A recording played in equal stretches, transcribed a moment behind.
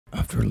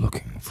After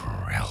looking for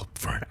help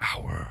for an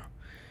hour,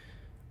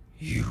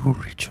 you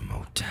reach a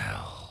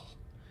motel.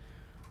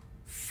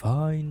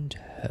 Find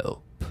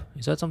help.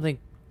 Is that something?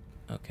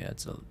 Okay,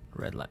 that's a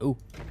red light. Ooh.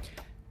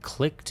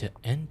 Click to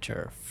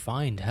enter.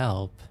 Find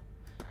help.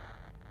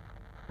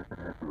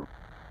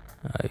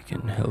 I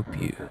can help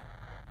you.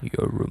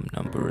 Your room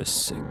number is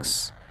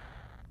 6.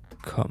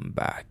 Come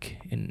back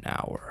in an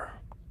hour.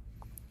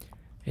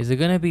 Is it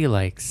gonna be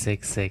like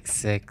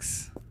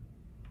 666?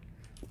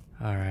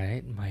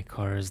 Alright, my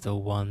car is the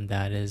one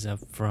that is up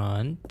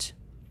front.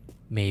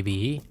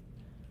 Maybe.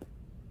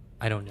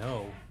 I don't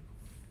know.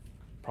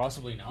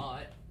 Possibly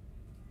not.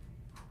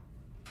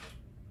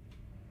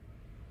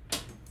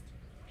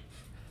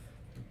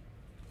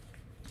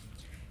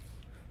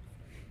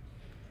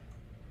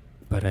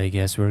 But I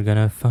guess we're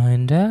gonna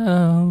find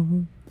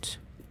out.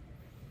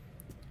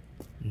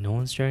 No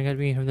one's staring at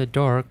me from the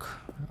dark.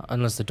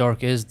 Unless the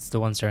dark is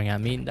the one staring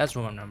at me. That's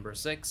room number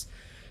 6.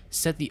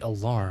 Set the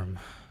alarm.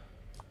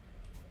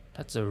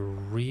 That's a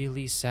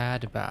really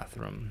sad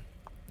bathroom.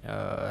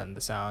 And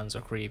the sounds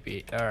are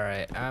creepy.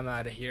 Alright, I'm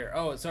out of here.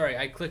 Oh, sorry,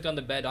 I clicked on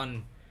the bed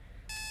on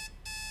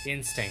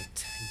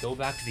instinct. Go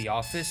back to the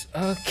office?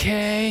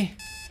 Okay.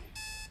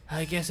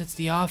 I guess it's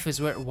the office.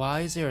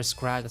 Why is there a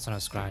scratch? That's not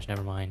a scratch,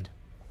 never mind.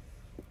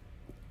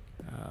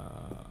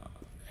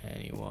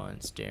 Anyone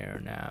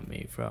staring at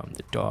me from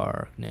the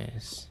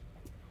darkness?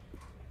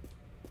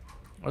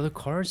 Are the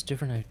cars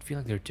different? I feel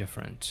like they're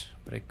different,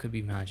 but I could be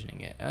imagining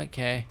it.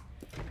 Okay.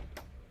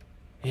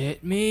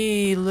 Hit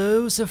me,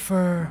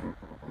 Lucifer.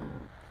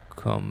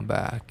 Come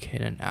back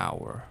in an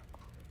hour.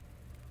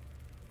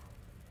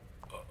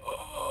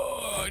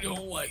 Oh, I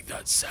don't like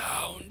that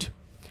sound.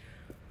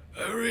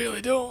 I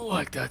really don't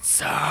like that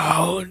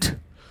sound.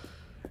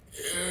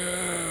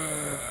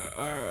 Yeah.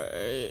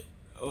 Alright.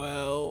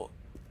 Well,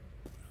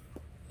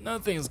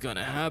 nothing's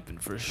gonna happen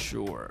for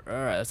sure.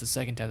 Alright, that's the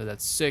second time that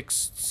that's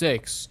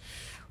 6.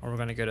 Or we're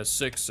gonna get a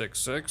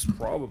 666,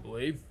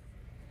 probably.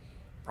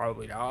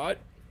 Probably not.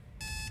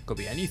 Could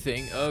be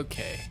anything.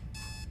 Okay.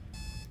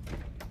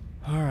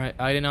 Alright,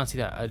 I did not see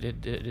that.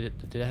 Did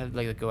I have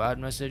like a go out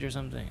message or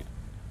something?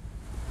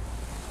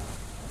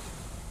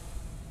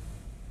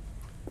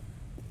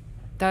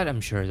 That I'm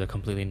sure is a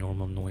completely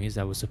normal noise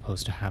that was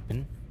supposed to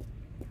happen.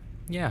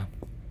 Yeah.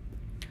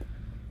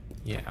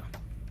 Yeah.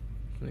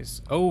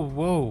 Please. Oh,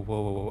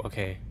 whoa.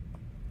 Okay.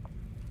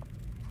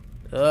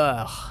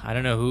 Ugh. I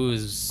don't know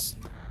who's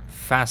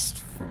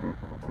fast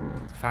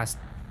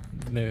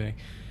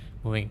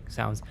moving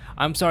sounds.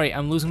 I'm sorry.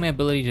 I'm losing my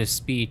ability to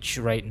speech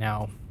right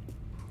now.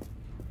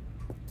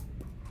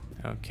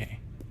 Okay.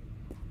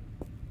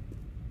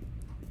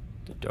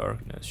 The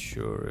darkness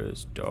sure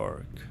is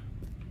dark.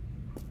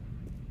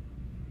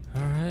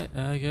 Alright,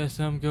 I guess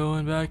I'm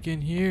going back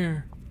in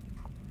here.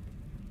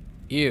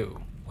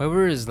 Ew.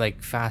 Whoever is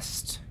like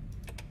fast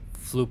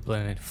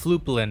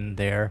floopling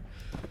there.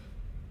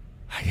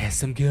 I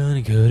guess I'm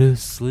gonna go to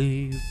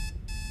sleep.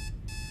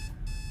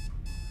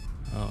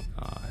 Oh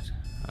god.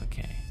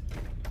 Okay.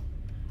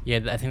 Yeah,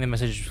 I think the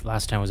message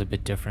last time was a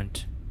bit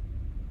different.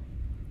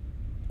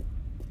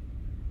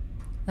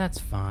 That's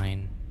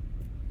fine.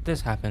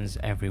 This happens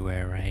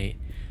everywhere, right?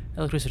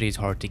 Electricity is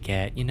hard to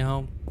get, you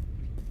know?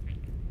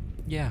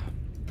 Yeah.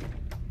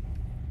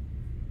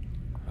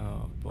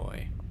 Oh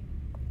boy.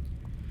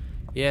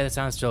 Yeah, the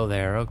sound's still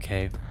there,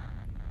 okay.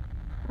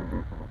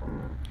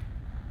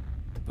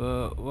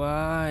 But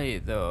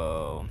why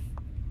though?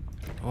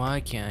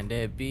 Why can't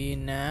it be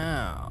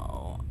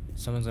now?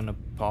 Someone's gonna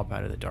pop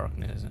out of the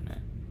darkness, isn't it?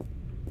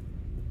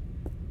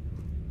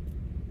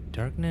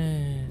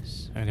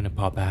 Darkness. Are you gonna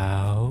pop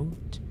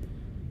out?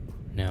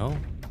 No?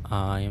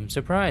 I am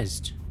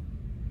surprised.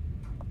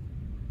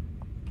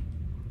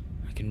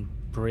 I can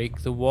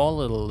break the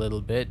wall a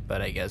little bit,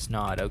 but I guess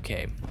not.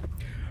 Okay.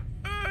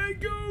 I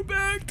go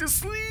back to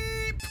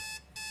sleep.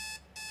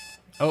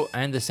 Oh,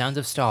 and the sounds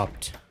have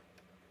stopped.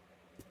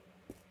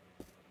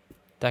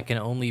 That can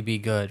only be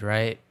good,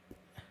 right?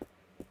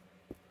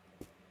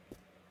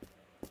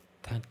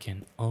 That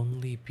can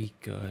only be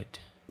good.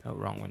 Oh,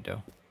 wrong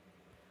window.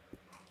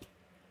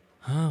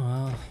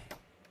 Oh,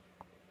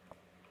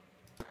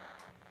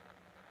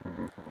 well.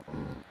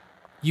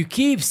 You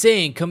keep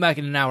saying come back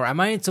in an hour. Am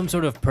I in some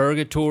sort of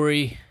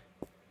purgatory?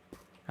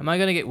 Am I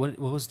gonna get... What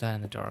was that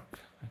in the dark?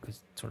 I could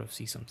sort of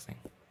see something.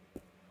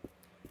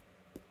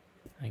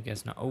 I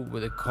guess not. Oh, but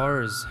the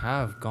cars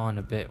have gone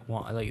a bit...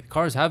 Like, the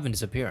cars have been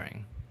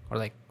disappearing. Or,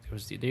 like, there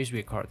used to be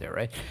a car there,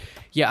 right?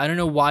 Yeah, I don't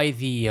know why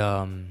the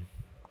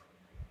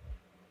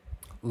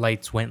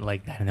lights went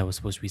like that and that was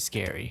supposed to be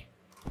scary.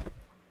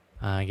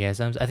 I guess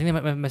I think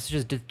that my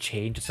messages did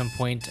change at some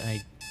point.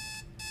 I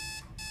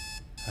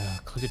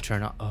click to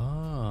turn on.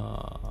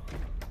 Oh.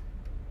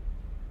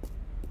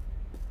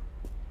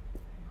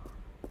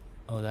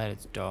 Oh, that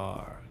is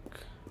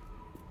dark.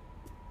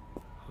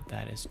 Oh,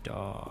 that is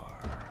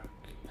dark.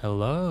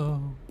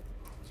 Hello.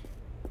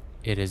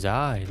 It is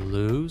I,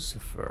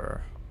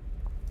 Lucifer.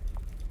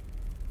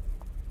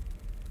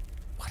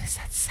 What is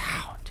that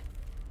sound?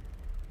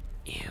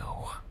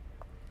 Ew.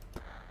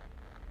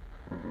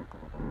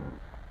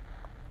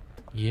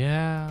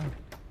 Yeah.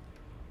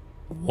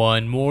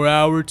 1 more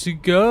hour to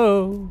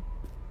go.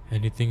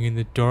 Anything in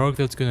the dark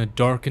that's gonna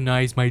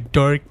darkenize my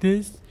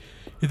darkness?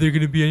 Is there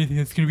gonna be anything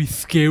that's gonna be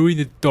scary in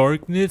the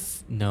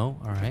darkness? No?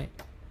 Alright.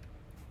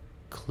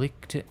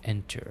 Click to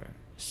enter.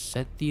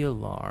 Set the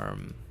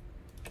alarm.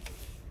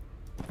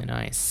 And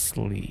I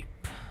sleep.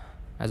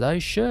 As I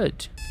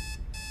should.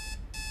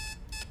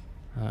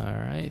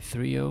 Alright,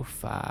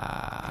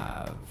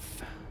 3:05.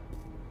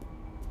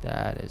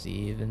 That is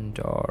even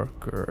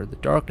darker. The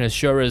darkness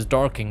sure is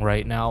darking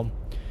right now.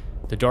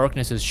 The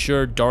darkness is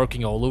sure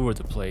darking all over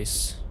the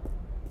place.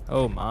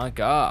 Oh my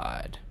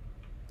god.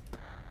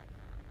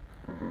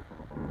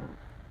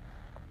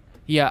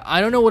 Yeah, I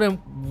don't know what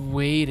I'm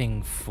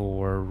waiting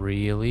for,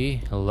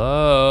 really.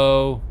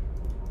 Hello?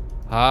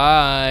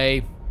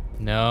 Hi?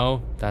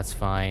 No, that's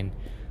fine.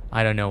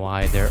 I don't know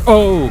either.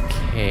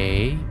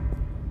 Okay.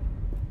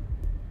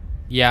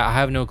 Yeah, I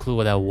have no clue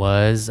what that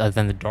was, other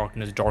than the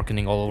darkness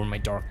darkening all over my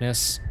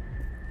darkness.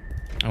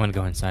 I'm gonna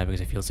go inside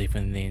because I feel safer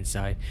in the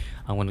inside.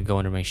 I'm gonna go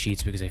under my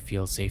sheets because I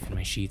feel safe in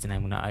my sheets, and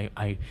I'm gonna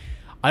I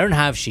don't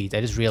have sheets.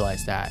 I just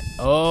realized that.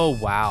 Oh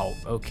wow.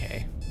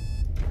 Okay.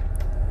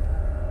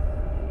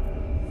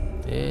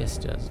 This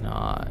does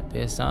not.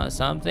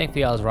 Something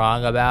feels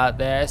wrong about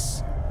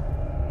this.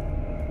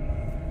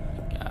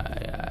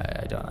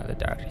 I don't like the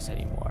darkness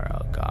anymore.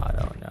 Oh god.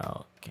 Oh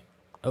no. Okay.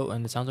 Oh,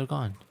 and the sounds are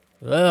gone.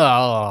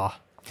 Ugh.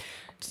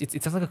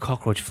 It sounds like a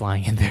cockroach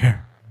flying in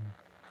there.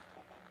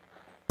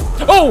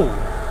 Oh!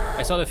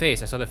 I saw the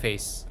face. I saw the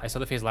face. I saw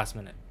the face last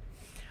minute.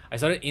 I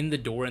saw it in the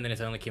door, and then it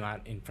suddenly came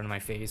out in front of my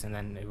face, and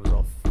then it was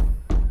off.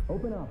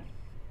 Open up.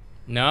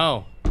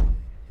 No.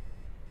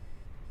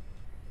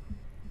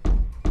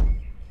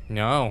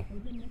 No.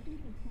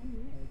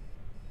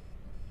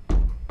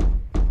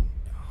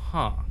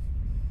 Huh.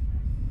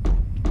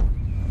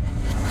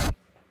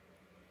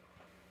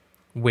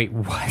 Wait,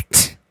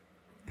 what?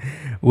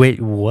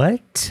 Wait,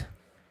 what?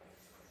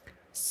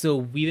 So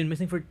we've been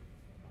missing for...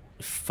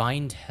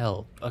 Find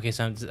help. Okay,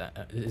 so is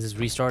this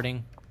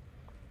restarting?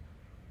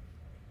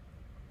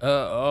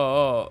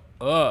 What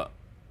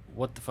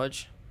the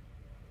fudge?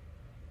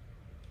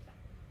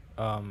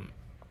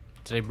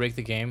 Did I break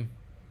the game?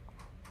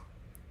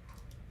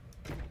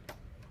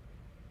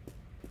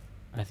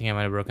 I think I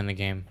might have broken the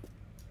game.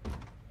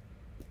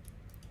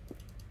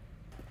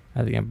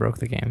 I think I broke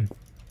the game.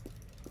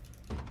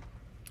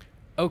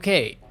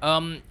 Okay,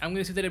 I'm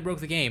gonna say that I broke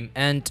the game,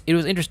 and it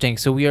was interesting.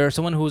 So we are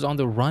someone who was on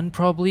the run,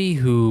 probably,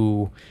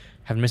 who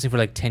have been missing for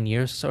like 10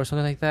 years or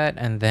something like that,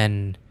 and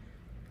then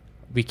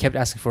we kept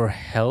asking for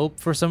help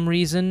for some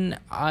reason.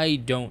 I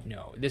don't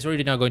know. This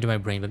already did not go into my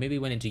brain, but maybe it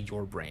went into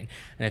your brain.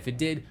 And if it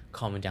did,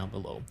 comment down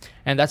below.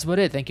 And that's about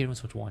it. Thank you very much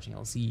for watching.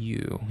 I'll see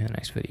you in the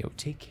next video.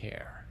 Take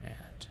care,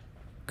 and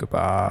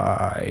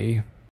goodbye.